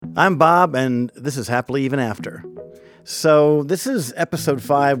I'm Bob, and this is Happily Even After. So this is episode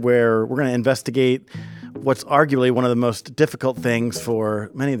 5, where we're going to investigate what's arguably one of the most difficult things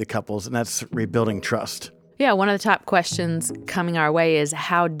for many of the couples, and that's rebuilding trust. Yeah, one of the top questions coming our way is,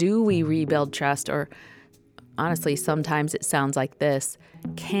 how do we rebuild trust? Or honestly, sometimes it sounds like this: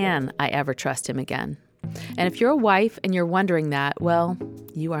 can I ever trust him again? And if you're a wife and you're wondering that, well,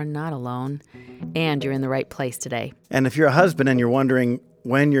 you are not alone, and you're in the right place today. And if you're a husband and you're wondering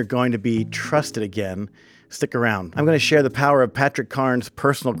when you're going to be trusted again, stick around. I'm going to share the power of Patrick Carnes'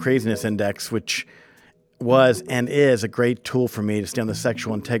 Personal Craziness Index, which was and is a great tool for me to stay on the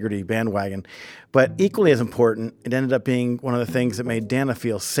sexual integrity bandwagon. But equally as important, it ended up being one of the things that made Dana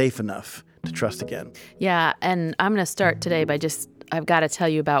feel safe enough to trust again. Yeah, and I'm going to start today by I've got to tell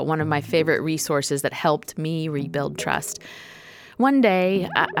you about one of my favorite resources that helped me rebuild trust. One day,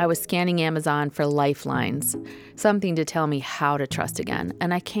 I was scanning Amazon for lifelines, something to tell me how to trust again,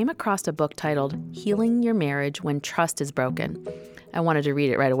 and I came across a book titled Healing Your Marriage When Trust is Broken. I wanted to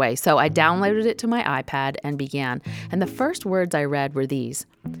read it right away, so I downloaded it to my iPad and began. And the first words I read were these: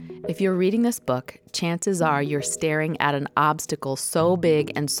 if you're reading this book, chances are you're staring at an obstacle so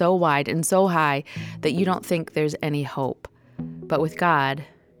big and so wide and so high that you don't think there's any hope. But with God,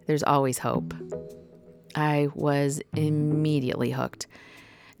 there's always hope. I was immediately hooked.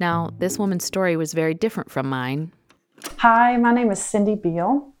 Now, this woman's story was very different from mine. Hi, my name is Cindy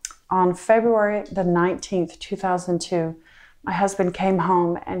Beal. On February the 19th, 2002, my husband came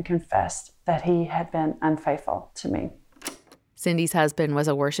home and confessed that he had been unfaithful to me. Cindy's husband was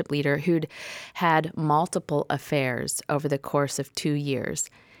a worship leader who'd had multiple affairs over the course of 2 years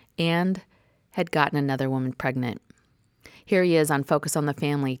and had gotten another woman pregnant. Here he is on Focus on the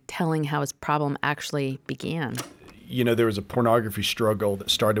Family, telling how his problem actually began. You know, there was a pornography struggle that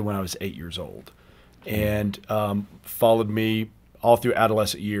started when I was 8 years old and followed me all through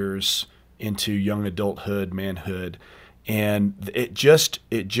adolescent years into young adulthood, manhood. And it just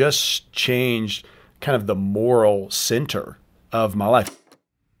changed kind of the moral center of my life.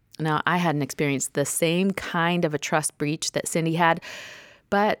 Now, I hadn't experienced the same kind of a trust breach that Cindy had,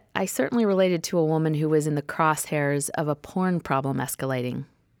 but I certainly related to a woman who was in the crosshairs of a porn problem escalating.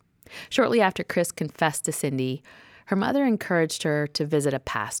 Shortly after Chris confessed to Cindy, her mother encouraged her to visit a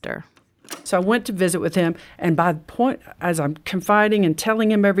pastor. So I went to visit with him, and by the point, as I'm confiding and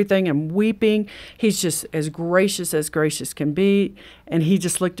telling him everything and weeping, he's just as gracious can be. And he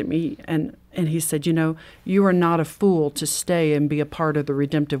just looked at me and he said, you know, you are not a fool to stay and be a part of the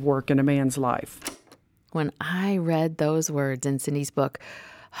redemptive work in a man's life. When I read those words in Cindy's book,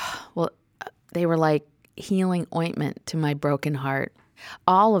 well, they were like healing ointment to my broken heart.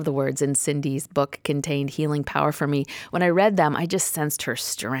 All of the words in Cindy's book contained healing power for me. When I read them, I just sensed her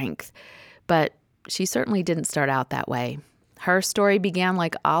strength. But she certainly didn't start out that way. Her story began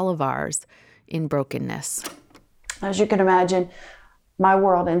like all of ours, in brokenness. As you can imagine, my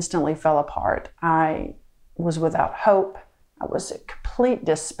world instantly fell apart. I was without hope. I was in complete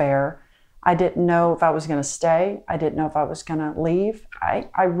despair. I didn't know if I was going to stay. I didn't know if I was going to leave.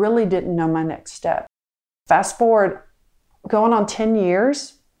 I really didn't know my next step. Fast forward, going on 10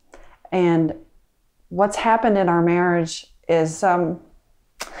 years, and what's happened in our marriage is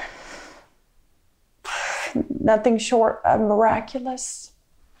nothing short of miraculous.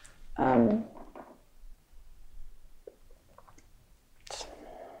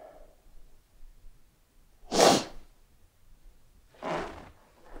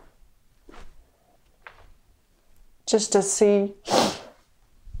 Just to see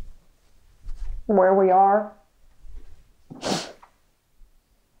where we are.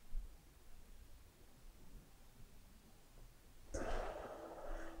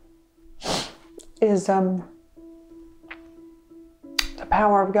 Is the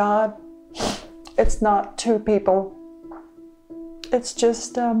power of God. It's not two people. It's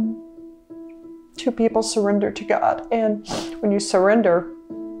just two people surrender to God. And when you surrender,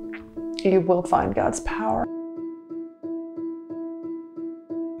 you will find God's power.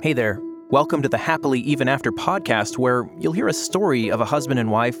 Hey there. Welcome to the Happily Even After podcast, where you'll hear a story of a husband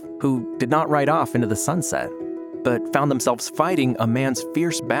and wife who did not ride off into the sunset, but found themselves fighting a man's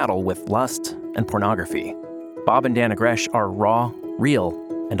fierce battle with lust and pornography. Bob and Dana Gresh are raw, real,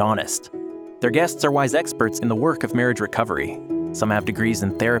 and honest. Their guests are wise experts in the work of marriage recovery. Some have degrees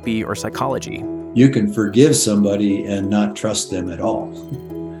in therapy or psychology. You can forgive somebody and not trust them at all.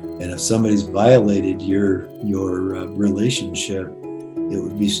 And if somebody's violated your relationship, it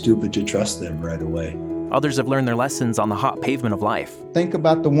would be stupid to trust them right away. Others have learned their lessons on the hot pavement of life. Think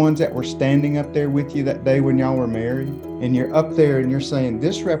about the ones that were standing up there with you that day when y'all were married, and you're up there and you're saying,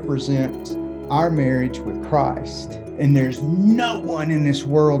 this represents our marriage with Christ. And there's no one in this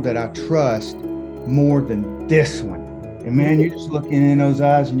world that I trust more than this one. And man, you're just looking in those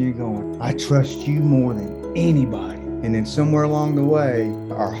eyes and you're going, I trust you more than anybody. And then somewhere along the way,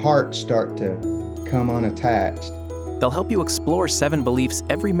 our hearts start to come unattached. They'll help you explore 7 beliefs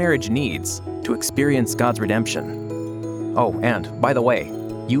every marriage needs to experience God's redemption. Oh, and by the way,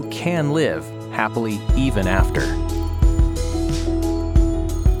 you can live happily even after.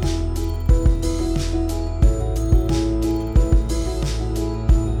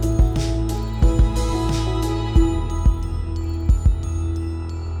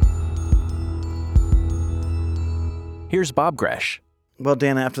 Here's Bob Gresh. Well,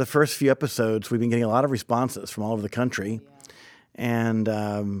 Dana, after the first few episodes, we've been getting a lot of responses from all over the country. And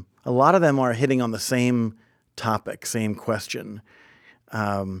a lot of them are hitting on the same topic, same question.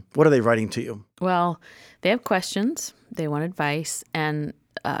 What are they writing to you? Well, they have questions. They want advice. And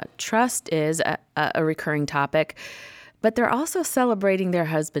trust is a recurring topic. But they're also celebrating their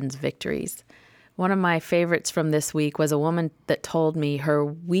husband's victories. One of my favorites from this week was a woman that told me her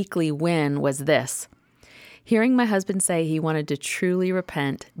weekly win was this. Hearing my husband say he wanted to truly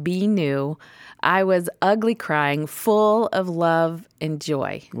repent, be new, I was ugly crying, full of love and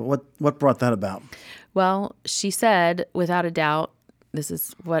joy. What brought that about? Well, she said, without a doubt, this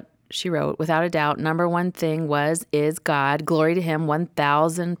is what she wrote, without a doubt, number one thing is God, glory to him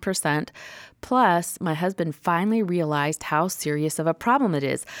 1,000%. Plus, my husband finally realized how serious of a problem it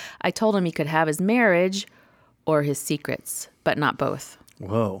is. I told him he could have his marriage or his secrets, but not both.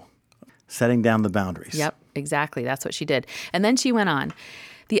 Whoa. Setting down the boundaries. Yep, exactly. That's what she did. And then she went on.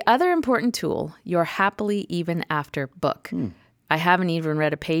 The other important tool, your Happily Even After book. I haven't even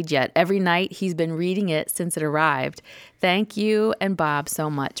read a page yet. Every night he's been reading it since it arrived. Thank you and Bob so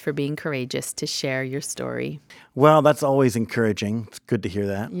much for being courageous to share your story. Well, that's always encouraging. It's good to hear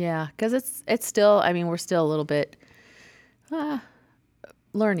that. Yeah, because it's still, I mean, we're still a little bit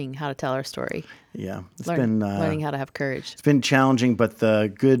learning how to tell our story. Yeah. Learning how to have courage. It's been challenging, but the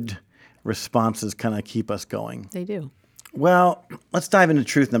good responses kind of keep us going. They do. Well, let's dive into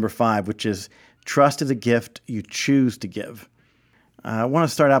truth number 5, which is trust is a gift you choose to give. I want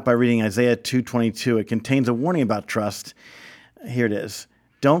to start out by reading Isaiah 2:22. It contains a warning about trust. Here it is.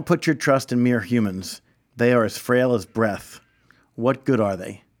 Don't put your trust in mere humans. They are as frail as breath. What good are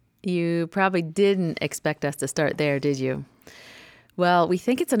they? You probably didn't expect us to start there, did you? Well, we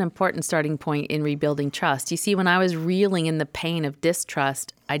think it's an important starting point in rebuilding trust. You see, when I was reeling in the pain of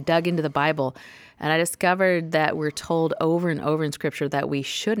distrust, I dug into the Bible and I discovered that we're told over and over in Scripture that we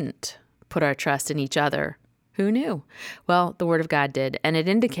shouldn't put our trust in each other. Who knew? Well, the Word of God did, and it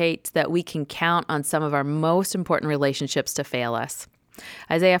indicates that we can count on some of our most important relationships to fail us.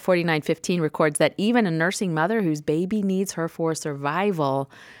 Isaiah 49:15 records that even a nursing mother whose baby needs her for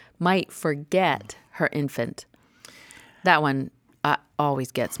survival might forget her infant. That one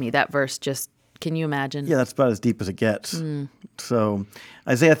always gets me. That verse just, can you imagine? Yeah, that's about as deep as it gets. So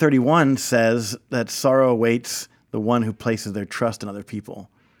Isaiah 31 says that sorrow awaits the one who places their trust in other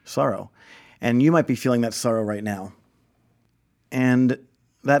people. Sorrow. And you might be feeling that sorrow right now. And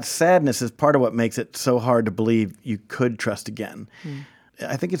that sadness is part of what makes it so hard to believe you could trust again.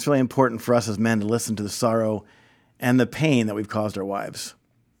 I think it's really important for us as men to listen to the sorrow and the pain that we've caused our wives.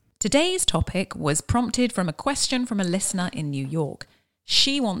 Today's topic was prompted from a question from a listener in New York.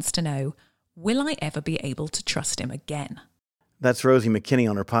 She wants to know, will I ever be able to trust him again? That's Rosie McKinney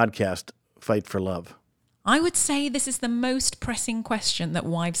on her podcast, Fight for Love. I would say this is the most pressing question that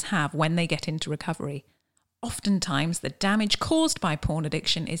wives have when they get into recovery. Oftentimes, the damage caused by porn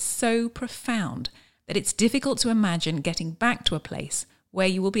addiction is so profound that it's difficult to imagine getting back to a place where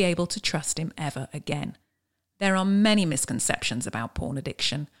you will be able to trust him ever again. There are many misconceptions about porn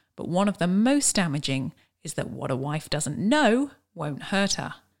addiction, but one of the most damaging is that what a wife doesn't know won't hurt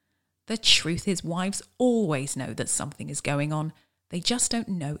her. The truth is, wives always know that something is going on. They just don't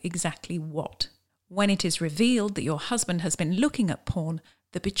know exactly what. When it is revealed that your husband has been looking at porn,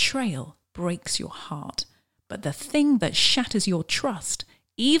 the betrayal breaks your heart. But the thing that shatters your trust,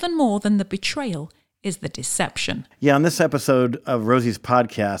 even more than the betrayal, is the deception. Yeah, on this episode of Rosie's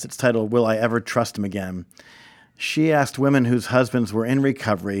podcast, it's titled, Will I Ever Trust Him Again? She asked women whose husbands were in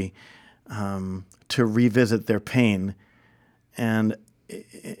recovery to revisit their pain. And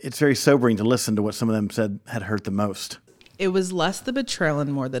it's very sobering to listen to what some of them said had hurt the most. It was less the betrayal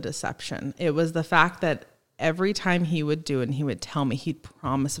and more the deception. It was the fact that every time he would do it and he would tell me, he'd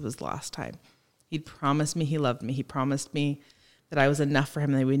promise it was the last time. He'd promised me he loved me. He promised me that I was enough for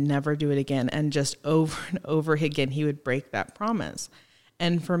him, that he would never do it again. And just over and over again, he would break that promise.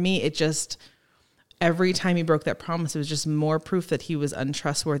 And for me, every time he broke that promise, it was just more proof that he was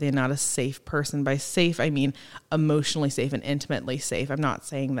untrustworthy and not a safe person. By safe, I mean emotionally safe and intimately safe. I'm not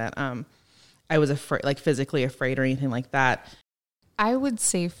saying that I was afraid, like physically afraid or anything like that. I would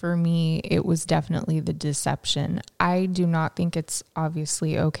say for me, it was definitely the deception. I do not think it's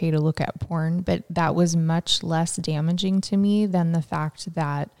obviously okay to look at porn, but that was much less damaging to me than the fact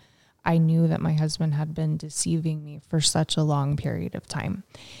that I knew that my husband had been deceiving me for such a long period of time.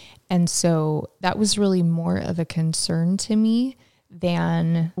 And so that was really more of a concern to me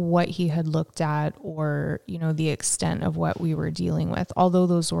than what he had looked at or, the extent of what we were dealing with. Although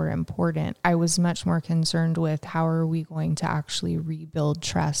those were important, I was much more concerned with how are we going to actually rebuild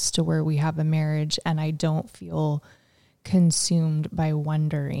trust to where we have a marriage and I don't feel consumed by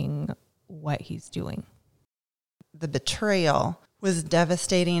wondering what he's doing. The betrayal was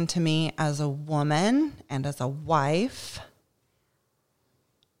devastating to me as a woman and as a wife.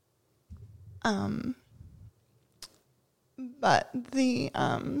 But the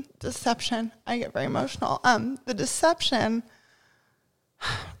deception, I get very emotional. The deception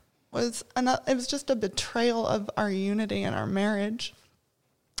was it was just a betrayal of our unity and our marriage.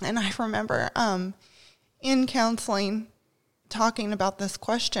 And I remember in counseling talking about this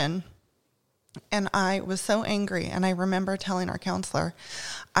question, and I was so angry. And I remember telling our counselor,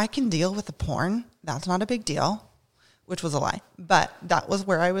 I can deal with the porn. That's not a big deal, which was a lie. But that was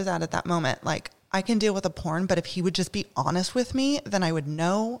where I was at that moment. Like, I can deal with the porn, but if he would just be honest with me, then I would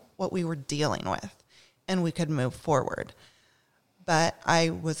know what we were dealing with and we could move forward. But I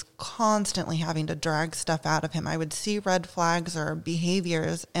was constantly having to drag stuff out of him. I would see red flags or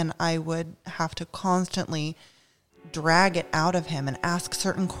behaviors, and I would have to constantly drag it out of him and ask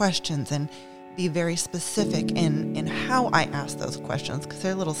certain questions and be very specific in how I ask those questions, because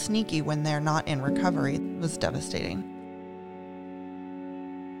they're a little sneaky when they're not in recovery. It was devastating.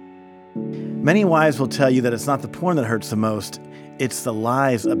 Many wives will tell you that it's not the porn that hurts the most, it's the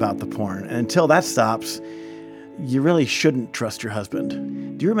lies about the porn. And until that stops, you really shouldn't trust your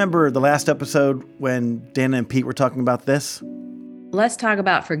husband. Do you remember the last episode when Dana and Pete were talking about this? Let's talk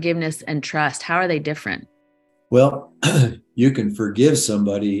about forgiveness and trust. How are they different? Well, you can forgive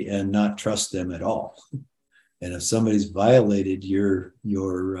somebody and not trust them at all. And if somebody's violated your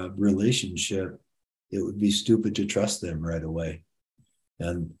relationship, it would be stupid to trust them right away.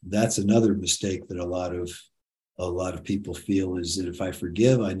 And that's another mistake that a lot of people feel, is that if I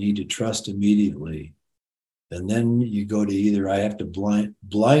forgive, I need to trust immediately. And then you go to either I have to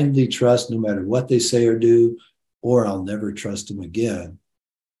blindly trust no matter what they say or do, or I'll never trust them again.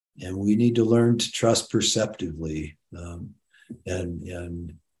 And we need to learn to trust perceptively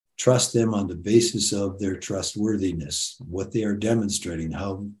and trust them on the basis of their trustworthiness, what they are demonstrating,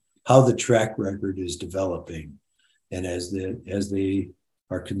 how the track record is developing. And as they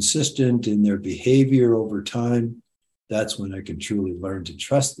are consistent in their behavior over time, that's when I can truly learn to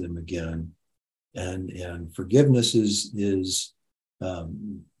trust them again. And forgiveness is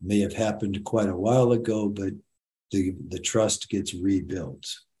may have happened quite a while ago, but the trust gets rebuilt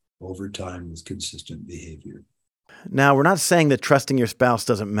over time with consistent behavior. Now, we're not saying that trusting your spouse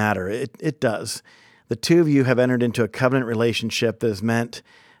doesn't matter. It does. The two of you have entered into a covenant relationship that is meant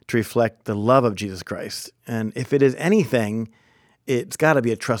to reflect the love of Jesus Christ. And if it is anything, it's got to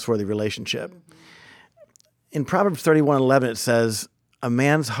be a trustworthy relationship. In Proverbs 31:11, it says, "A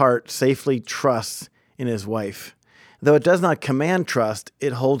man's heart safely trusts in his wife. Though it does not command trust,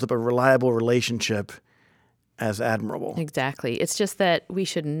 it holds up a reliable relationship as admirable." Exactly. It's just that we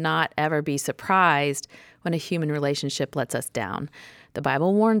should not ever be surprised when a human relationship lets us down. The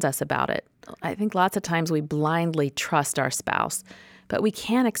Bible warns us about it. I think lots of times we blindly trust our spouse, but we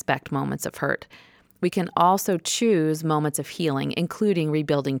can expect moments of hurt. We can also choose moments of healing, including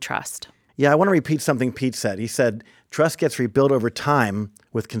rebuilding trust. Yeah, I want to repeat something Pete said. He said, trust gets rebuilt over time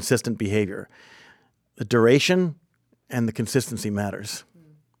with consistent behavior. The duration and the consistency matters.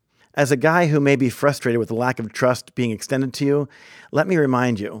 As a guy who may be frustrated with the lack of trust being extended to you, let me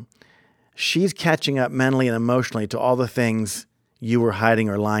remind you, she's catching up mentally and emotionally to all the things you were hiding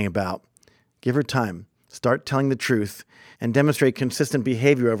or lying about. Give her time. Start telling the truth and demonstrate consistent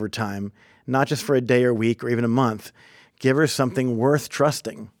behavior over time, not just for a day or week or even a month. Give her something worth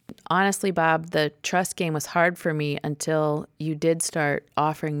trusting. Honestly, Bob, the trust game was hard for me until you did start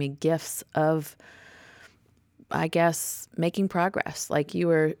offering me gifts of, I guess, making progress. Like you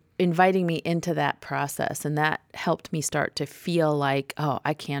were inviting me into that process, and that helped me start to feel like, oh,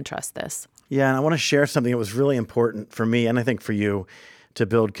 I can trust this. Yeah, and I want to share something that was really important for me, and I think for you, to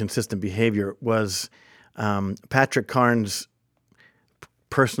build consistent behavior was Patrick Carnes'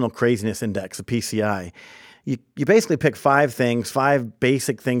 Personal Craziness Index, the PCI. You basically pick 5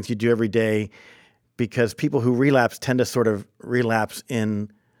 basic things you do every day because people who relapse tend to sort of relapse in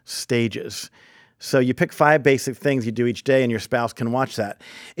stages. So you pick 5 basic things you do each day and your spouse can watch that.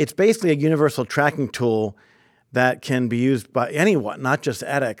 It's basically a universal tracking tool that can be used by anyone, not just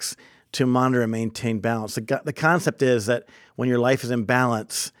addicts, to monitor and maintain balance. The concept is that when your life is in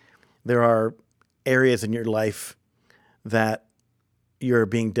balance, there are areas in your life that you're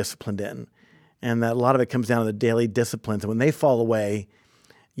being disciplined in. And that a lot of it comes down to the daily disciplines. And when they fall away,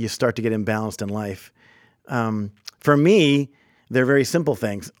 you start to get imbalanced in life. For me, they're very simple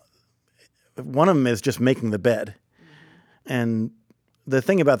things. One of them is just making the bed. And the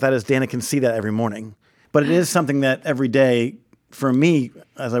thing about that is Dana can see that every morning. But it is something that every day, for me,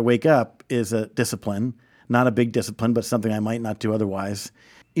 as I wake up, is a discipline. Not a big discipline, but something I might not do otherwise.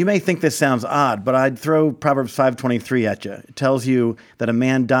 You may think this sounds odd, but I'd throw Proverbs 5:23 at you. It tells you that a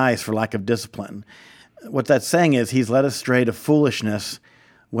man dies for lack of discipline. What that's saying is he's led astray to foolishness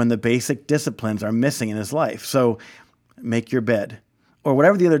when the basic disciplines are missing in his life. So make your bed, or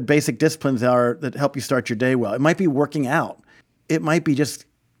whatever the other basic disciplines are that help you start your day well. It might be working out. It might be just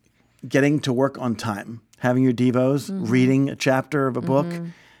getting to work on time, having your devos, reading a chapter of a book.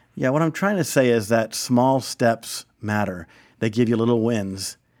 Yeah, what I'm trying to say is that small steps matter. They give you little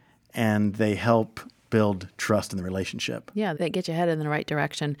wins, and they help build trust in the relationship. Yeah, they get you headed in the right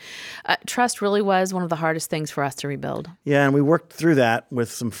direction. Trust really was one of the hardest things for us to rebuild. Yeah, and we worked through that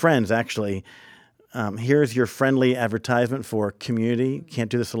with some friends, actually. Here's your friendly advertisement for community. Can't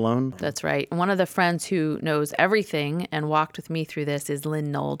do this alone. That's right. One of the friends who knows everything and walked with me through this is Lynn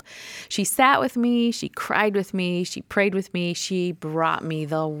Nold. She sat with me, she cried with me, she prayed with me, she brought me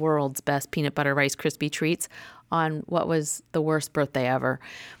the world's best peanut butter Rice Krispie treats on what was the worst birthday ever.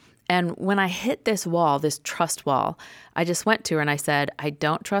 And when I hit this wall, this trust wall, I just went to her and I said, I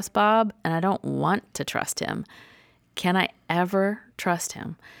don't trust Bob and I don't want to trust him. Can I ever trust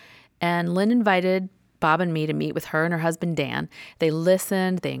him? And Lynn invited Bob and me to meet with her and her husband, Dan. They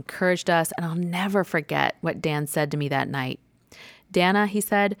listened, they encouraged us, and I'll never forget what Dan said to me that night. Dana, he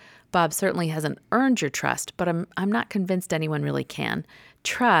said, Bob certainly hasn't earned your trust, but I'm not convinced anyone really can.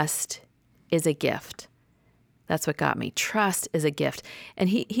 Trust is a gift. That's what got me. Trust is a gift. And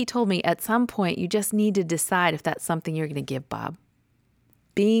he told me at some point you just need to decide if that's something you're going to give Bob.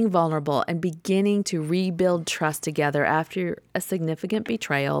 Being vulnerable and beginning to rebuild trust together after a significant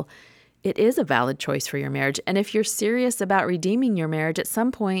betrayal, it is a valid choice for your marriage. And if you're serious about redeeming your marriage, at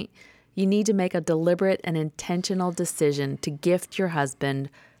some point, you need to make a deliberate and intentional decision to gift your husband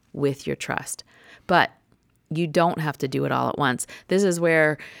with your trust. But you don't have to do it all at once. This is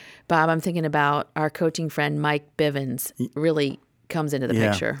where, Bob, I'm thinking about our coaching friend Mike Bivens really comes into the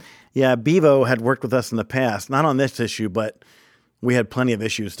picture. Yeah, Bevo had worked with us in the past, not on this issue, but we had plenty of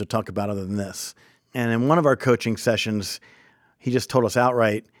issues to talk about other than this. And in one of our coaching sessions, he just told us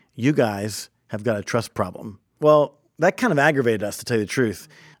outright, you guys have got a trust problem. Well, that kind of aggravated us, to tell you the truth.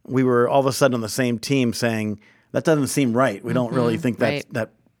 We were all of a sudden on the same team saying, that doesn't seem right. We don't really think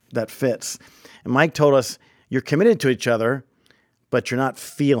that fits. And Mike told us, you're committed to each other, but you're not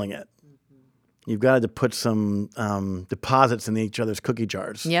feeling it. You've got to put some deposits in each other's cookie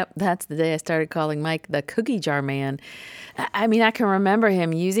jars. Yep, that's the day I started calling Mike the cookie jar man. I mean, I can remember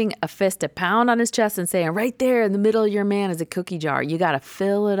him using a fist to pound on his chest and saying, right there in the middle of your man is a cookie jar. You got to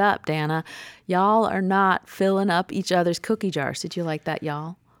fill it up, Dana. Y'all are not filling up each other's cookie jars. Did you like that,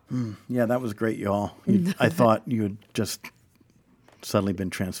 y'all? Yeah, that was great, y'all. I thought you had just suddenly been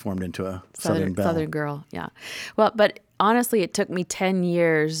transformed into a Southern belle. Southern girl, yeah. Well, but honestly, it took me 10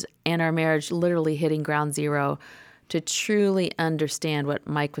 years and our marriage literally hitting ground zero to truly understand what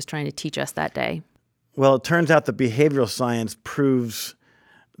Mike was trying to teach us that day. Well, it turns out that behavioral science proves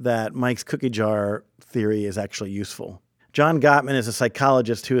that Mike's cookie jar theory is actually useful. John Gottman is a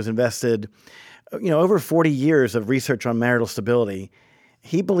psychologist who has invested, over 40 years of research on marital stability.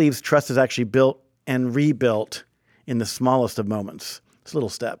 He believes trust is actually built and rebuilt in the smallest of moments. It's little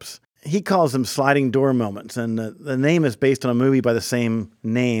steps. He calls them sliding door moments, and the name is based on a movie by the same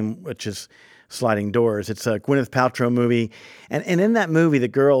name, which is Sliding Doors. It's a Gwyneth Paltrow movie, and in that movie, the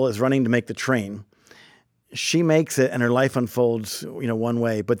girl is running to make the train. She makes it, and her life unfolds, one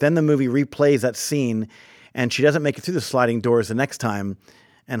way. But then the movie replays that scene, and she doesn't make it through the sliding doors the next time,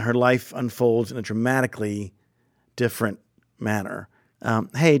 and her life unfolds in a dramatically different manner.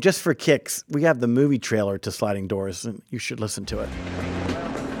 Hey, just for kicks, we have the movie trailer to Sliding Doors, and you should listen to it.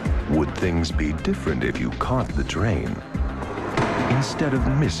 Would things be different if you caught the train instead of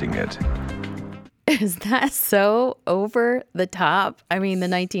missing it? Is that so over the top? I mean, the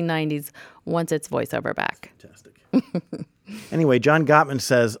 1990s wants its voiceover back. Fantastic. Anyway, John Gottman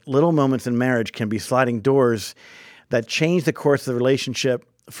says little moments in marriage can be sliding doors that change the course of the relationship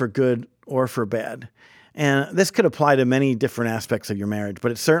for good or for bad. And this could apply to many different aspects of your marriage,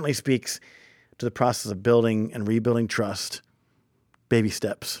 but it certainly speaks to the process of building and rebuilding trust. Baby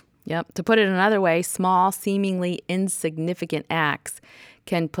steps. Yep. To put it another way, small, seemingly insignificant acts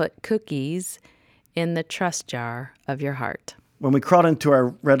can put cookies in the trust jar of your heart. When we crawled into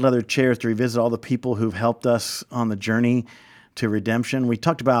our red leather chairs to revisit all the people who've helped us on the journey to redemption, we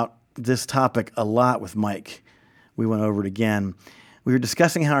talked about this topic a lot with Mike. We went over it again. We were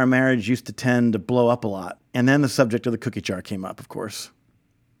discussing how our marriage used to tend to blow up a lot. And then the subject of the cookie jar came up, of course.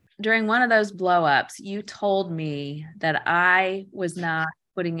 During one of those blow-ups, you told me that I was not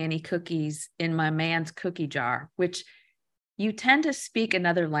putting any cookies in my man's cookie jar, which you tend to speak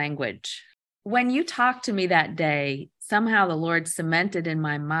another language. When you talked to me that day, somehow the Lord cemented in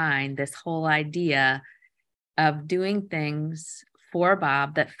my mind this whole idea of doing things for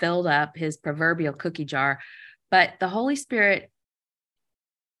Bob that filled up his proverbial cookie jar. But the Holy Spirit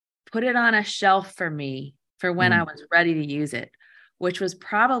put it on a shelf for me for when I was ready to use it, which was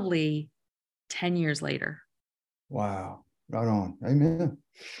probably 10 years later. Wow. Right on. Amen.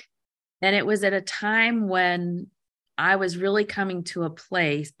 And it was at a time when I was really coming to a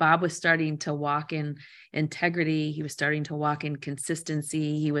place. Bob was starting to walk in integrity. He was starting to walk in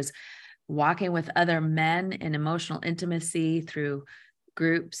consistency. He was walking with other men in emotional intimacy through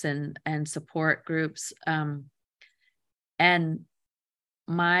groups and support groups. And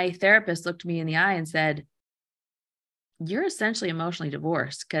my therapist looked me in the eye and said, you're essentially emotionally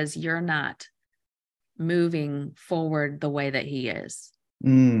divorced because you're not moving forward the way that he is.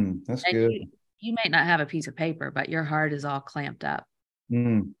 That's and good. You may not have a piece of paper, but your heart is all clamped up.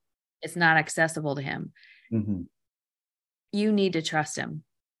 It's not accessible to him. Mm-hmm. You need to trust him.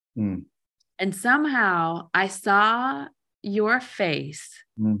 Mm. And somehow I saw your face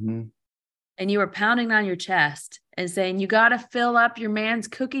and you were pounding on your chest and saying, you got to fill up your man's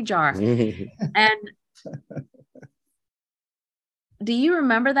cookie jar. And do you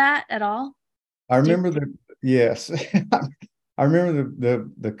remember that at all? I remember yes. I remember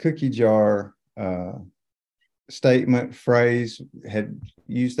the cookie jar statement, phrase, had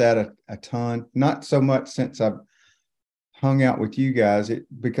used that a ton, not so much since I've hung out with you guys,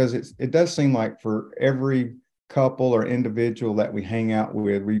 because it does seem like for every couple or individual that we hang out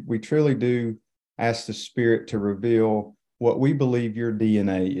with, we truly do ask the Spirit to reveal what we believe your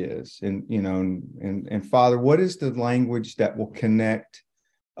DNA is. And, you know, and Father, what is the language that will connect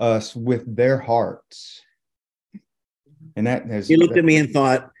us with their hearts? And that has... You looked at me and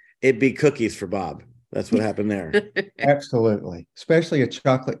thought it'd be cookies for Bob. That's what happened there. Absolutely. Especially a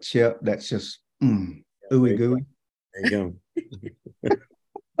chocolate chip that's just ooey gooey. There you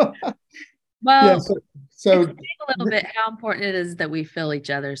go. Well, yeah, so explain a little bit how important it is that we fill each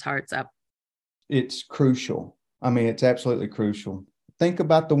other's hearts up. It's crucial. I mean, it's absolutely crucial. Think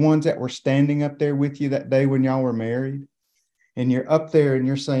about the ones that were standing up there with you that day when y'all were married. And you're up there and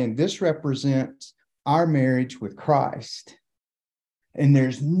you're saying, this represents our marriage with Christ. And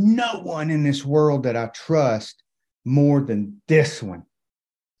there's no one in this world that I trust more than this one.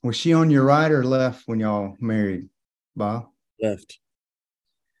 Was she on your right or left when y'all married, Bob? Left.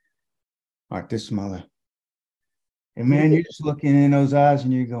 All right, this is my left. And man, you're just looking in those eyes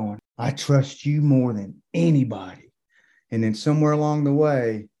and you're going, I trust you more than anybody. And then somewhere along the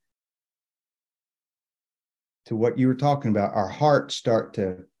way, to what you were talking about, our hearts start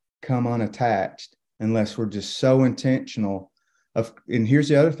to come unattached unless we're just so intentional of, and here's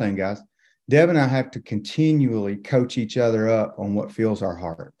the other thing, guys. Deb and I have to continually coach each other up on what fills our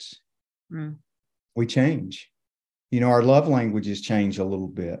hearts. We change. You know, our love languages change a little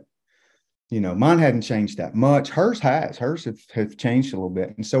bit. You know, mine hadn't changed that much. Hers has. Hers have changed a little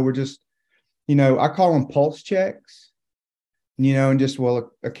bit. And so we're just, you know, I call them pulse checks, you know, and just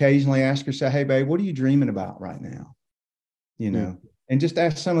will occasionally ask her, say, hey, babe, what are you dreaming about right now? You know, and just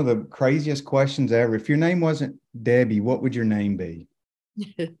ask some of the craziest questions ever. If your name wasn't Debbie, what would your name be?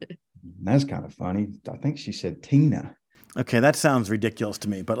 That's kind of funny. I think she said Tina. Okay, that sounds ridiculous to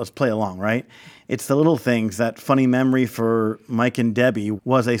me, but let's play along, right? It's the little things. That funny memory for Mike and Debbie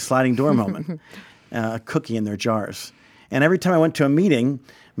was a sliding door moment, a cookie in their jars. And every time I went to a meeting,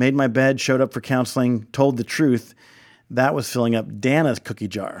 made my bed, showed up for counseling, told the truth, that was filling up Dana's cookie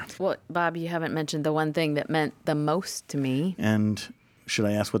jar. Well, Bob, you haven't mentioned the one thing that meant the most to me. And should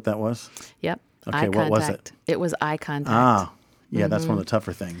I ask what that was? Yep. Okay, what was it? It was eye contact. Ah, yeah, that's one of the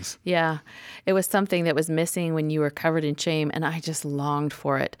tougher things. Yeah. It was something that was missing when you were covered in shame, and I just longed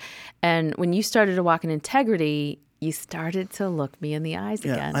for it. And when you started to walk in integrity, you started to look me in the eyes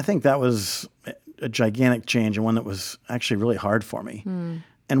again. I think that was a gigantic change and one that was actually really hard for me.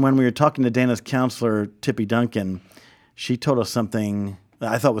 And when we were talking to Dana's counselor, Tippy Duncan, she told us something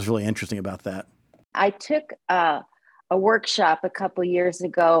I thought was really interesting about that. I took a workshop a couple years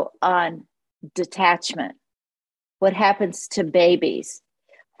ago on detachment. What happens to babies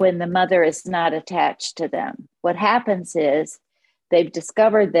when the mother is not attached to them? What happens is they've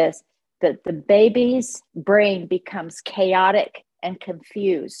discovered this, that the baby's brain becomes chaotic and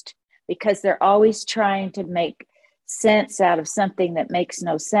confused because they're always trying to make sense out of something that makes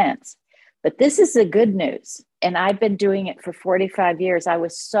no sense. But this is the good news. And I've been doing it for 45 years. I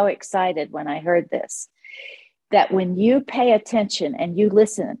was so excited when I heard this, that when you pay attention and you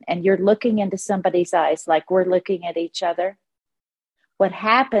listen and you're looking into somebody's eyes like we're looking at each other, what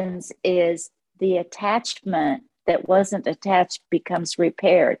happens is the attachment that wasn't attached becomes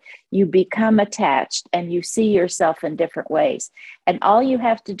repaired. You become attached and you see yourself in different ways. And all you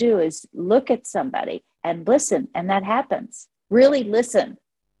have to do is look at somebody and listen, and that happens. Really listen,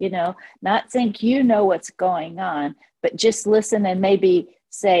 not think you know what's going on, but just listen and maybe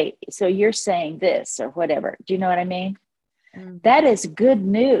say, so you're saying this or whatever. Do you know what I mean? Mm-hmm. That is good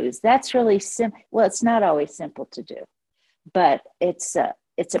news. That's really simple. Well, it's not always simple to do, but it's a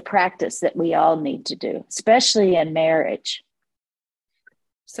practice that we all need to do, especially in marriage.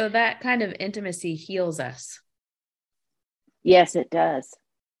 So that kind of intimacy heals us. Yes, it does.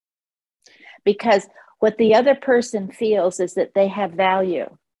 Because what the other person feels is that they have value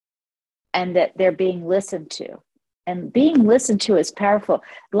and that they're being listened to. And being listened to is powerful.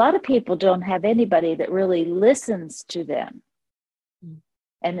 A lot of people don't have anybody that really listens to them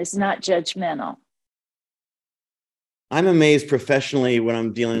and is not judgmental. I'm amazed professionally when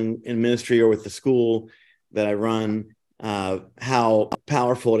I'm dealing in ministry or with the school that I run, how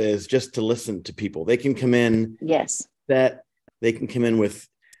powerful it is just to listen to people. They can come in. Yes. That they can come in with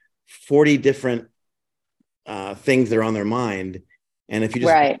 40 different things that are on their mind. And if you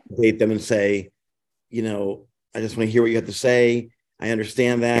just debate them and say, I just want to hear what you have to say. I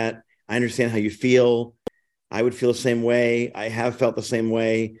understand that. I understand how you feel. I would feel the same way. I have felt the same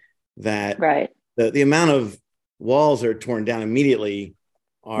way. That the amount of walls are torn down immediately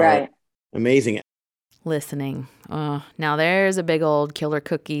are amazing. Listening. Oh, now there's a big old killer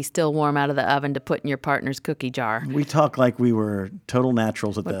cookie still warm out of the oven to put in your partner's cookie jar. We talk like we were total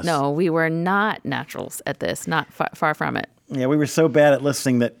naturals at this. No, we were not naturals at this, not far from it. Yeah, we were so bad at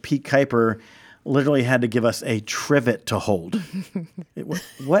listening that Pete Kuiper literally had to give us a trivet to hold.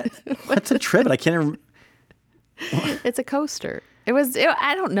 What's a trivet? I can't even... It's a coaster.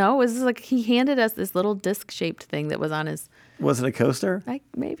 I don't know. It was like he handed us this little disc-shaped thing that was on his... Was it a coaster?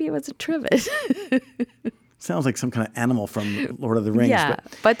 Maybe it was a trivet. Sounds like some kind of animal from Lord of the Rings. Yeah,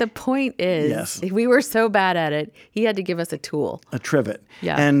 but the point is, we were so bad at it, he had to give us a tool. A trivet.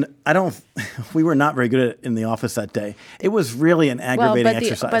 Yeah. And we were not very good at it in the office that day. It was really an aggravating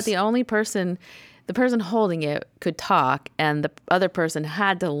exercise. But the person holding it could talk, and the other person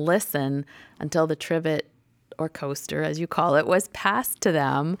had to listen until the trivet or coaster, as you call it, was passed to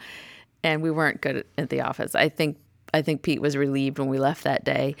them. And we weren't good at the office. I think Pete was relieved when we left that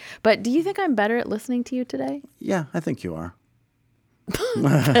day. But do you think I'm better at listening to you today? Yeah, I think you are.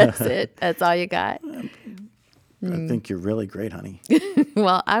 That's it? That's all you got? I think you're really great, honey.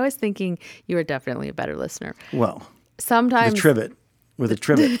 Well, I was thinking you were definitely a better listener. Well, sometimes with a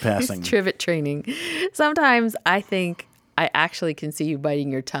trivet passing. Trivet training. Sometimes I think I actually can see you biting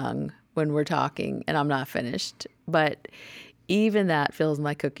your tongue when we're talking and I'm not finished. But even that fills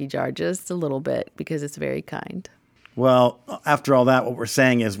my cookie jar just a little bit because it's very kind. Well, after all that, what we're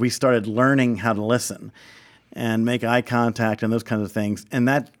saying is we started learning how to listen and make eye contact and those kinds of things. And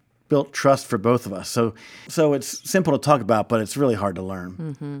that built trust for both of us. So it's simple to talk about, but it's really hard to learn.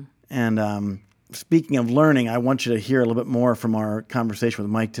 Mm-hmm. And speaking of learning, I want you to hear a little bit more from our conversation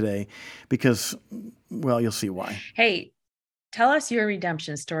with Mike today because, well, you'll see why. Hey, tell us your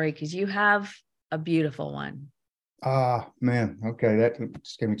redemption story because you have a beautiful one. Man. Okay. That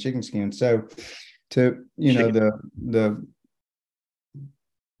just gave me chicken skin. So the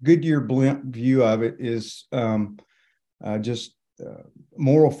Goodyear blimp view of it is just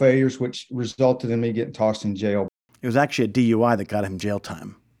moral failures, which resulted in me getting tossed in jail. It was actually a DUI that got him jail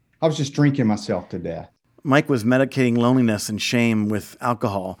time. I was just drinking myself to death. Mike was medicating loneliness and shame with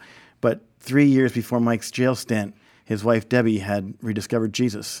alcohol, but 3 years before Mike's jail stint, his wife Debbie had rediscovered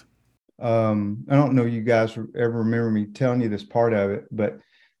Jesus. I don't know you guys ever remember me telling you this part of it, but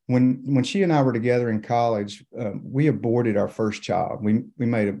when she and I were together in college, we aborted our first child. We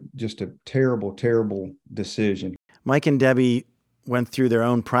made just a terrible, terrible decision. Mike and Debbie went through their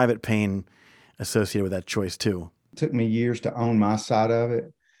own private pain associated with that choice too. It took me years to own my side of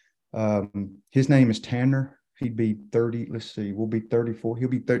it. His name is Tanner. He'd be 30. Let's see, we'll be 34. He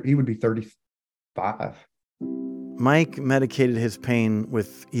would be 35. Mike medicated his pain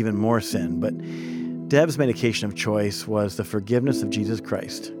with even more sin, but Deb's medication of choice was the forgiveness of Jesus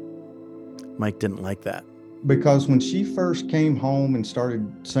Christ. Mike didn't like that. Because when she first came home and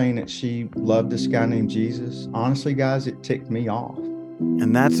started saying that she loved this guy named Jesus, honestly, guys, it ticked me off.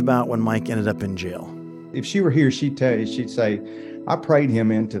 And that's about when Mike ended up in jail. If she were here, she'd tell you, she'd say, I prayed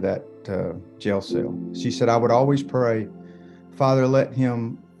him into that jail cell. She said, I would always pray, Father, let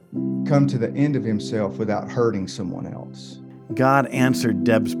him come to the end of himself without hurting someone else. God answered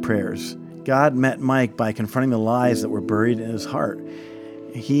Deb's prayers. God met Mike by confronting the lies that were buried in his heart.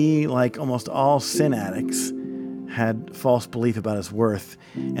 He, like almost all sin addicts, had false belief about his worth,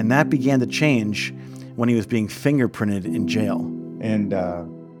 and that began to change when he was being fingerprinted in jail. And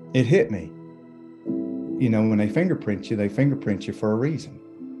it hit me. You know, when they fingerprint you for a reason.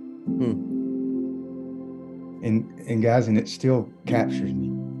 And guys, and it still captures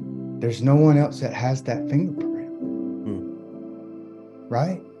me. There's no one else that has that fingerprint.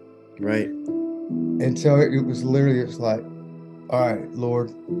 Right? Right. And so it was like, all right,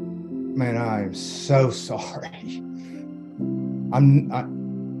 Lord, man, I am so sorry.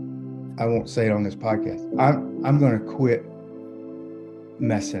 I won't say it on this podcast. I'm going to quit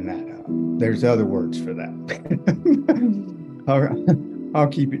messing that up. There's other words for that. I'll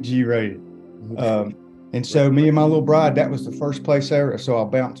keep it G-rated. And so me and my little bride, that was the first place ever. So I'll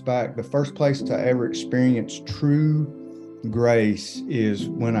bounce back. The first place to ever experience true grace is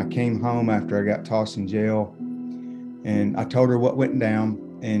when I came home after I got tossed in jail. And I told her what went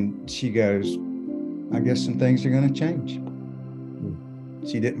down. And she goes, I guess some things are going to change.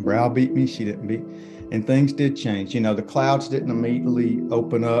 She didn't browbeat me. She didn't beat. And things did change. You know, the clouds didn't immediately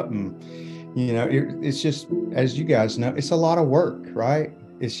open up. And, you know, it's just, as you guys know, it's a lot of work, right?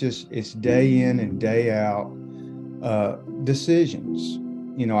 It's day in and day out decisions.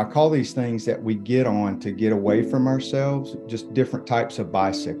 You know, I call these things that we get on to get away from ourselves, just different types of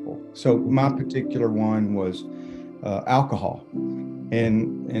bicycle. So my particular one was alcohol.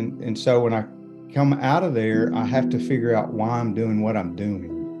 And so when I come out of there, I have to figure out why I'm doing what I'm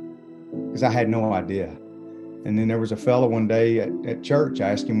doing, because I had no idea. And then there was a fellow one day at church. I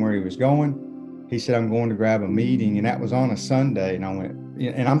asked him where he was going. He said, I'm going to grab a meeting. And that was on a Sunday. And I went,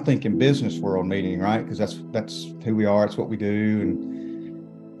 and I'm thinking business world meeting, right? Because that's who we are. It's what we do.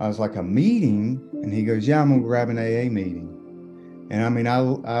 And I was like, a meeting? And he goes, yeah, I'm going to grab an AA meeting. And I mean, I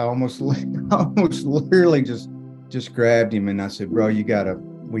almost literally just grabbed him. And I said, bro, we got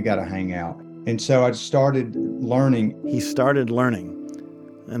to hang out. And so I started learning. He started learning.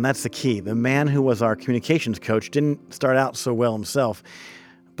 And that's the key. The man who was our communications coach didn't start out so well himself,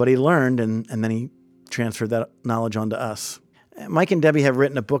 but he learned and then he transferred that knowledge onto us. Mike and Debbie have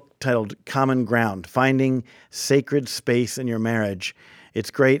written a book titled Common Ground, Finding Sacred Space in Your Marriage.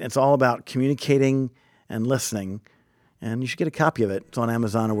 It's great. It's all about communicating and listening. And you should get a copy of it. It's on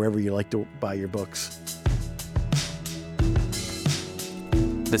Amazon or wherever you like to buy your books.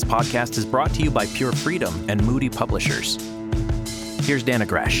 This podcast is brought to you by Pure Freedom and Moody Publishers. Here's Dana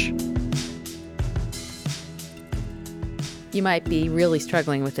Gresh. You might be really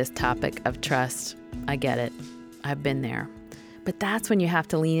struggling with this topic of trust. I get it. I've been there. But that's when you have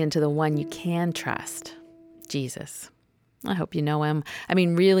to lean into the one you can trust, Jesus. I hope you know him. I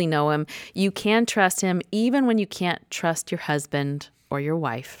mean, really know him. You can trust him even when you can't trust your husband or your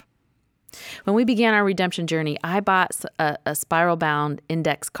wife. When we began our redemption journey, I bought a spiral-bound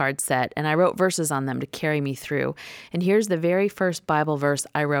index card set, and I wrote verses on them to carry me through. And here's the very first Bible verse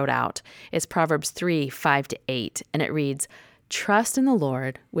I wrote out. It's Proverbs 3:5-8, and it reads, "Trust in the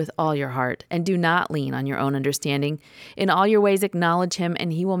Lord with all your heart, and do not lean on your own understanding. In all your ways acknowledge him,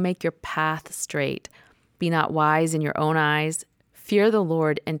 and he will make your path straight. Be not wise in your own eyes. Fear the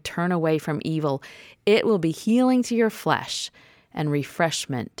Lord and turn away from evil. It will be healing to your flesh and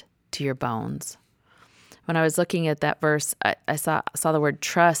refreshment to your bones." When I was looking at that verse, I saw the word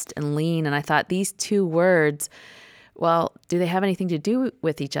trust and lean, and I thought these two words, well, do they have anything to do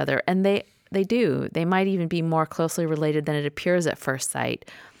with each other? And they do. They might even be more closely related than it appears at first sight.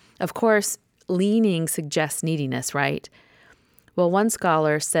 Of course, leaning suggests neediness, right? Well, one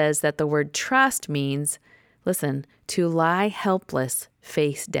scholar says that the word trust means, listen, to lie helpless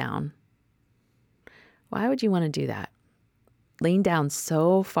face down. Why would you want to do that? Lean down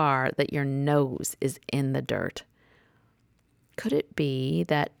so far that your nose is in the dirt. Could it be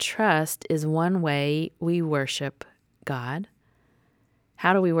that trust is one way we worship God?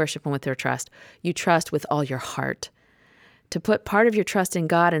 How do we worship him with your trust? You trust with all your heart. To put part of your trust in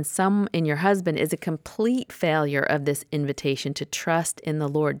God and some in your husband is a complete failure of this invitation to trust in the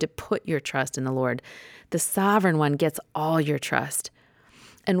Lord, to put your trust in the Lord. The sovereign one gets all your trust.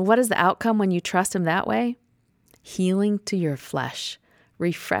 And what is the outcome when you trust him that way? healing to your flesh,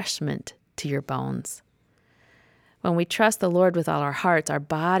 refreshment to your bones. When we trust the Lord with all our hearts, our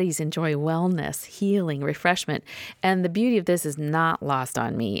bodies enjoy wellness, healing, refreshment. And the beauty of this is not lost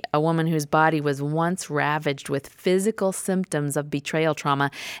on me, a woman whose body was once ravaged with physical symptoms of betrayal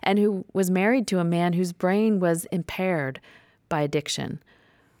trauma and who was married to a man whose brain was impaired by addiction.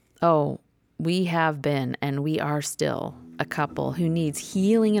 Oh, we have been and we are still a couple who needs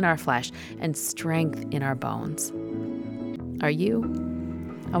healing in our flesh and strength in our bones. Are you?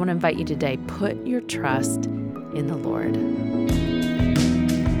 I want to invite you today, put your trust in the Lord.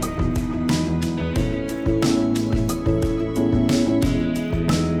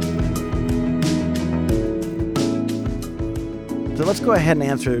 So let's go ahead and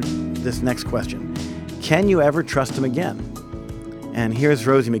answer this next question. Can you ever trust him again? And here's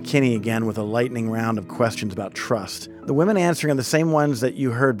Rosie McKinney again with a lightning round of questions about trust. The women answering are the same ones that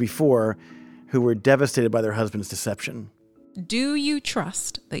you heard before who were devastated by their husband's deception. Do you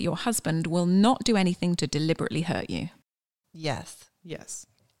trust that your husband will not do anything to deliberately hurt you? Yes. Yes.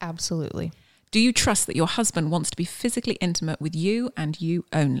 Absolutely. Do you trust that your husband wants to be physically intimate with you and you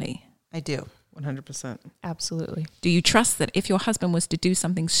only? I do. 100%. Absolutely. Do you trust that if your husband was to do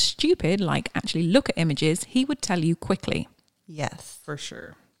something stupid, like actually look at images, he would tell you quickly? Yes. For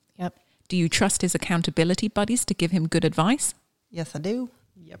sure. Yep. Do you trust his accountability buddies to give him good advice? Yes, I do.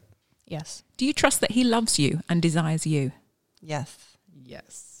 Yep. Yes. Do you trust that he loves you and desires you? Yes.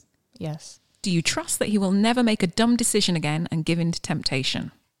 Yes. Yes. Do you trust that he will never make a dumb decision again and give in to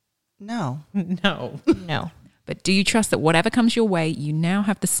temptation? No. No. No. But do you trust that whatever comes your way, you now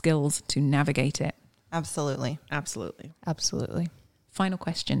have the skills to navigate it? Absolutely. Absolutely. Absolutely. Final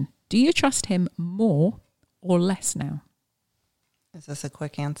question. Do you trust him more or less now? Is this a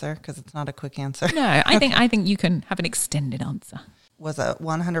quick answer? Because it's not a quick answer. No, I think you can have an extended answer. Was a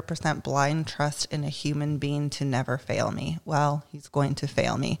 100% blind trust in a human being to never fail me. Well, he's going to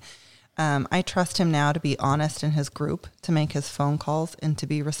fail me. I trust him now to be honest in his group, to make his phone calls, and to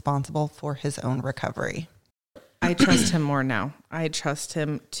be responsible for his own recovery. I trust him more now. I trust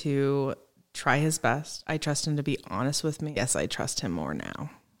him to try his best. I trust him to be honest with me. Yes, I trust him more now.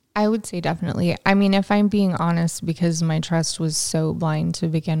 I would say definitely. I mean, if I'm being honest, because my trust was so blind to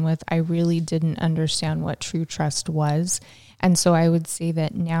begin with, I really didn't understand what true trust was. And so I would say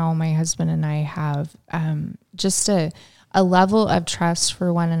that now my husband and I have just a level of trust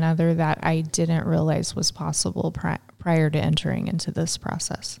for one another that I didn't realize was possible prior to entering into this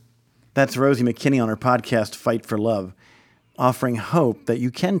process. That's Rosie McKinney on her podcast, Fight for Love, offering hope that you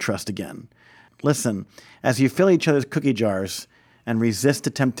can trust again. Listen, as you fill each other's cookie jars and resist the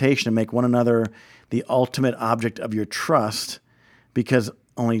temptation to make one another the ultimate object of your trust, because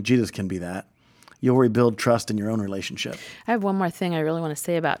only Jesus can be that, you'll rebuild trust in your own relationship. I have one more thing I really want to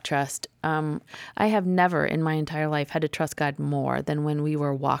say about trust. I have never in my entire life had to trust God more than when we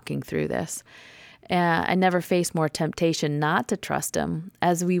were walking through this. I never faced more temptation not to trust him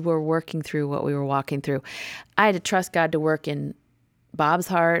as we were working through what we were walking through. I had to trust God to work in Bob's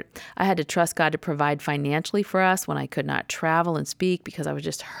heart. I had to trust God to provide financially for us when I could not travel and speak because I was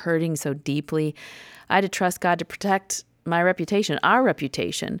just hurting so deeply. I had to trust God to protect my reputation, our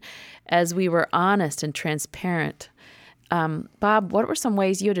reputation, as we were honest and transparent. Bob, what were some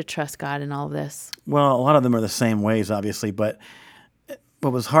ways you had to trust God in all of this? Well, a lot of them are the same ways, obviously, but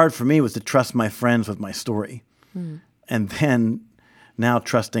what was hard for me was to trust my friends with my story. And then now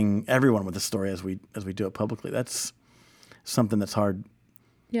trusting everyone with the story as we do it publicly. That's something that's hard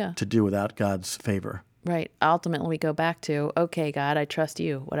to do without God's favor. Right. Ultimately, we go back to, okay, God, I trust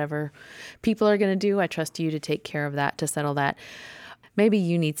you. Whatever people are going to do, I trust you to take care of that, to settle that. Maybe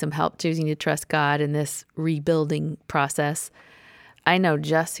you need some help choosing to trust God in this rebuilding process. I know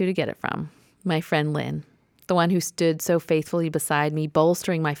just who to get it from. My friend Lynn, the one who stood so faithfully beside me,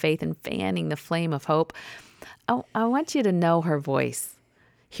 bolstering my faith and fanning the flame of hope. I want you to know her voice,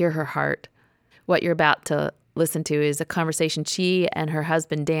 hear her heart. What you're about to listen to is a conversation she and her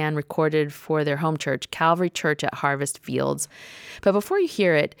husband Dan recorded for their home church, Calvary Church at Harvest Fields. But before you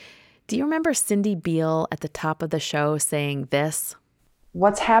hear it, do you remember Cindy Beale at the top of the show saying this?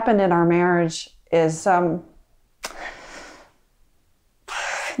 What's happened in our marriage is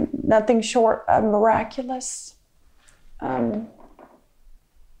nothing short of miraculous.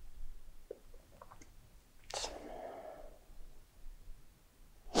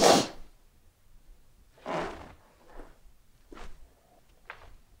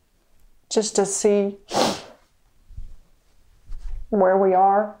 Just to see where we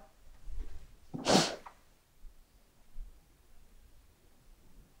are.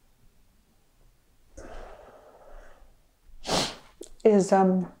 Is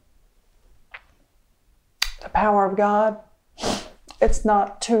the power of God. It's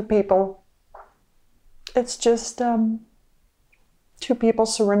not two people. It's just two people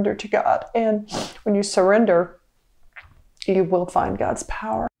surrender to God. And when you surrender, you will find God's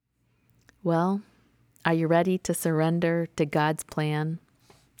power. Well, are you ready to surrender to God's plan,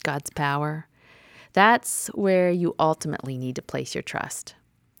 God's power? That's where you ultimately need to place your trust.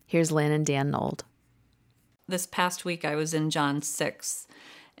 Here's Lynn and Dan Nold. This past week I was in John 6,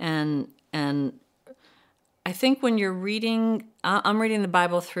 and I think when you're reading, I'm reading the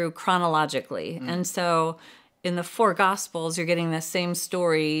Bible through chronologically, and so in the 4 Gospels you're getting the same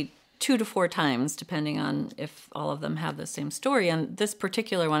story 2 to 4 times, depending on if all of them have the same story. And this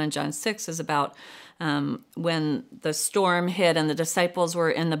particular one in John 6 is about when the storm hit and the disciples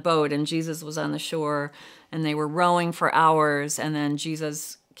were in the boat and Jesus was on the shore and they were rowing for hours, and then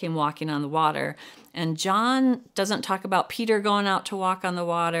Jesus came walking on the water. And John doesn't talk about Peter going out to walk on the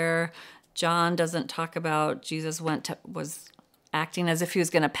water. John doesn't talk about Jesus was acting as if he was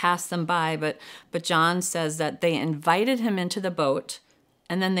going to pass them by, but John says that they invited him into the boat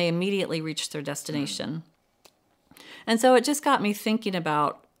and then they immediately reached their destination. And so it just got me thinking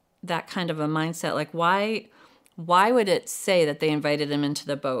about that kind of a mindset. Like, why would it say that they invited him into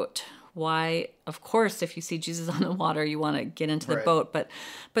the boat? Why? Of course, if you see Jesus on the water, you want to get into the boat.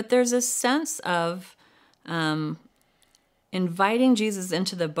 But there's a sense of inviting Jesus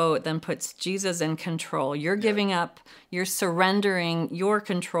into the boat then puts Jesus in control. You're giving up, you're surrendering your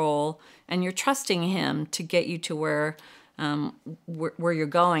control, and you're trusting him to get you to where you're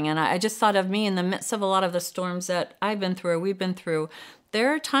going. And I just thought of me in the midst of a lot of the storms that I've been through or we've been through.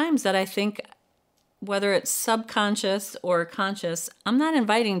 There are times that I think, whether it's subconscious or conscious, I'm not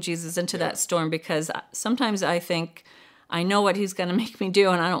inviting Jesus into that storm, because sometimes I think I know what he's going to make me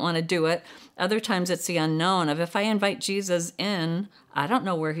do and I don't want to do it. Other times it's the unknown of, if I invite Jesus in, I don't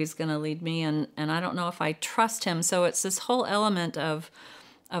know where he's going to lead me, and I don't know if I trust him. So it's this whole element of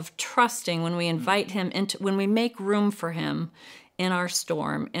trusting when we invite him into, when we make room for him in our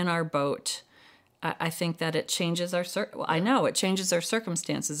storm, in our boat. I think that it changes it changes our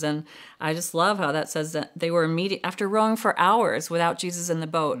circumstances. And I just love how that says that they were after rowing for hours without Jesus in the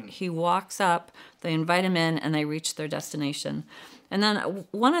boat, he walks up, they invite him in, and they reach their destination. And then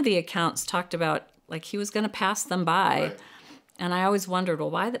one of the accounts talked about, like, he was going to pass them by. Right. And I always wondered,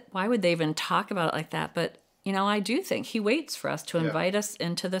 well, why would they even talk about it like that? But, you know, I do think he waits for us to invite us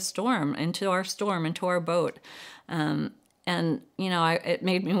into the storm, into our boat. And, you know, it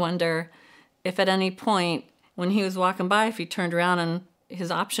made me wonder if at any point when he was walking by, if he turned around and his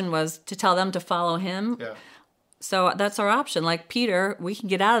option was to tell them to follow him. Yeah. So that's our option. Like Peter, we can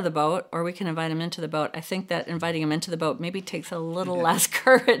get out of the boat or we can invite him into the boat. I think that inviting him into the boat maybe takes a little less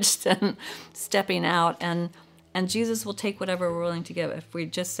courage than stepping out. And Jesus will take whatever we're willing to give. If we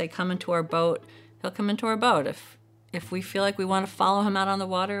just say, come into our boat, he'll come into our boat. If we feel like we want to follow him out on the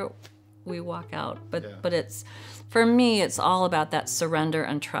water, we walk out. But it's, for me, it's all about that surrender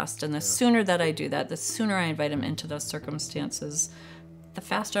and trust. And the sooner that I do that, the sooner I invite him into those circumstances, the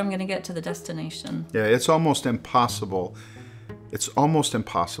faster I'm going to get to the destination. Yeah, it's almost impossible. It's almost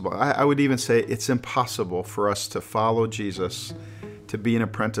impossible. I would even say it's impossible for us to follow Jesus, to be an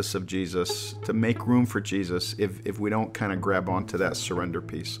apprentice of Jesus, to make room for Jesus if we don't kind of grab onto that surrender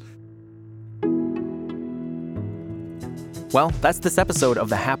piece. Well, that's this episode of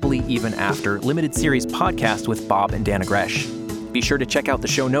the Happily Even After limited series podcast with Bob and Dannah Gresh. Be sure to check out the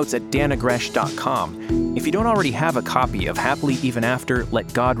show notes at dannahgresh.com. If you don't already have a copy of Happily Even After,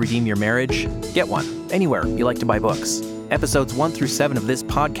 Let God Redeem Your Marriage, get one anywhere you like to buy books. Episodes 1 through 7 of this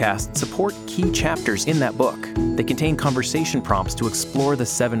podcast support key chapters in that book. They contain conversation prompts to explore the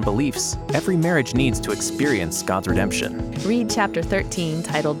 7 beliefs every marriage needs to experience God's redemption. Read chapter 13,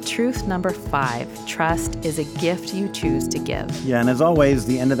 titled Truth Number 5, Trust is a Gift You Choose to Give. Yeah, and as always,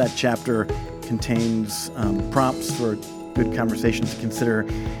 the end of that chapter contains prompts for good conversations to consider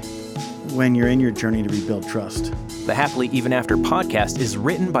when you're in your journey to rebuild trust. The Happily Even After podcast is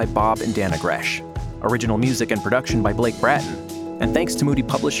written by Bob and Dannah Gresh. Original music and production by Blake Bratton. And thanks to Moody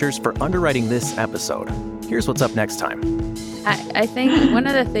Publishers for underwriting this episode. Here's what's up next time. I think one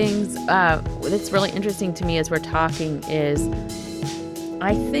of the things that's really interesting to me as we're talking is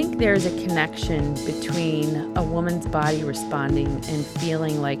I think there's a connection between a woman's body responding and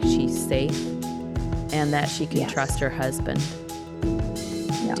feeling like she's safe and that she can trust her husband.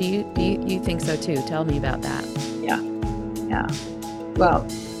 Yeah. Do you think so too? Tell me about that. Yeah. Well,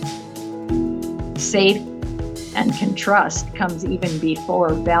 safe and can trust comes even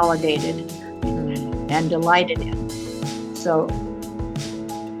before validated and delighted in. So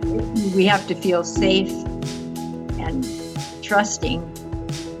we have to feel safe and trusting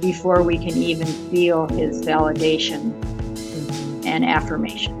before we can even feel his validation and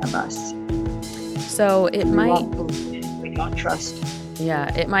affirmation of us. So it might, we don't trust.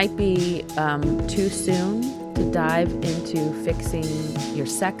 Yeah, it might be too soon to dive into fixing your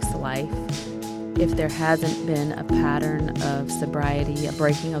sex life if there hasn't been a pattern of sobriety, a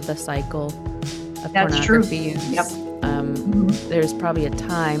breaking of the cycle of That's pornography true. use. Yep. There's probably a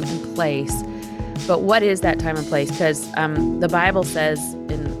time and place. But what is that time and place? Because the Bible says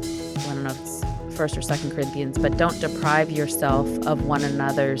in, I don't know if it's 1st or 2nd Corinthians, but don't deprive yourself of one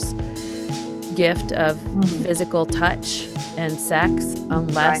another's gift of physical touch and sex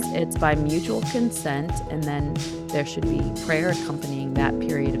unless it's by mutual consent, and then there should be prayer accompanying that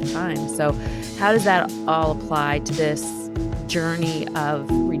period of time. So how does that all apply to this journey of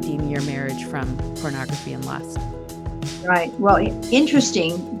redeeming your marriage from pornography and lust? Right. Well,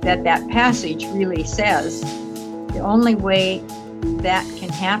 interesting that passage really says the only way that can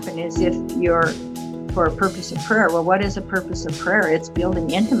happen is if you're for a purpose of prayer. Well, what is a purpose of prayer? It's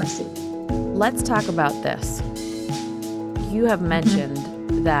building intimacy. Let's talk about this. You have mentioned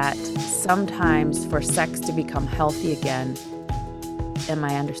that sometimes for sex to become healthy again, am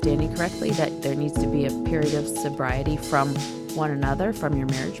I understanding correctly that there needs to be a period of sobriety from one another, from your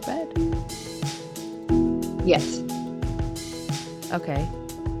marriage bed? Yes. Okay.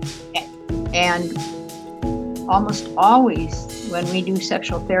 And almost always when we do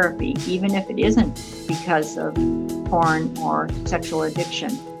sexual therapy, even if it isn't because of porn or sexual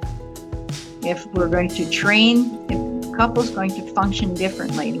addiction, if we're going to train, if a couple's going to function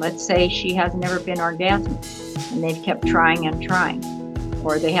differently, let's say she has never been orgasmic and they've kept trying and trying,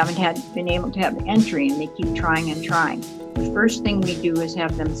 or they haven't been able to have entry and they keep trying and trying. The first thing we do is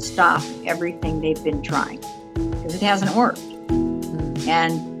have them stop everything they've been trying because it hasn't worked.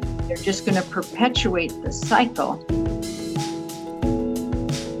 And they're just going to perpetuate the cycle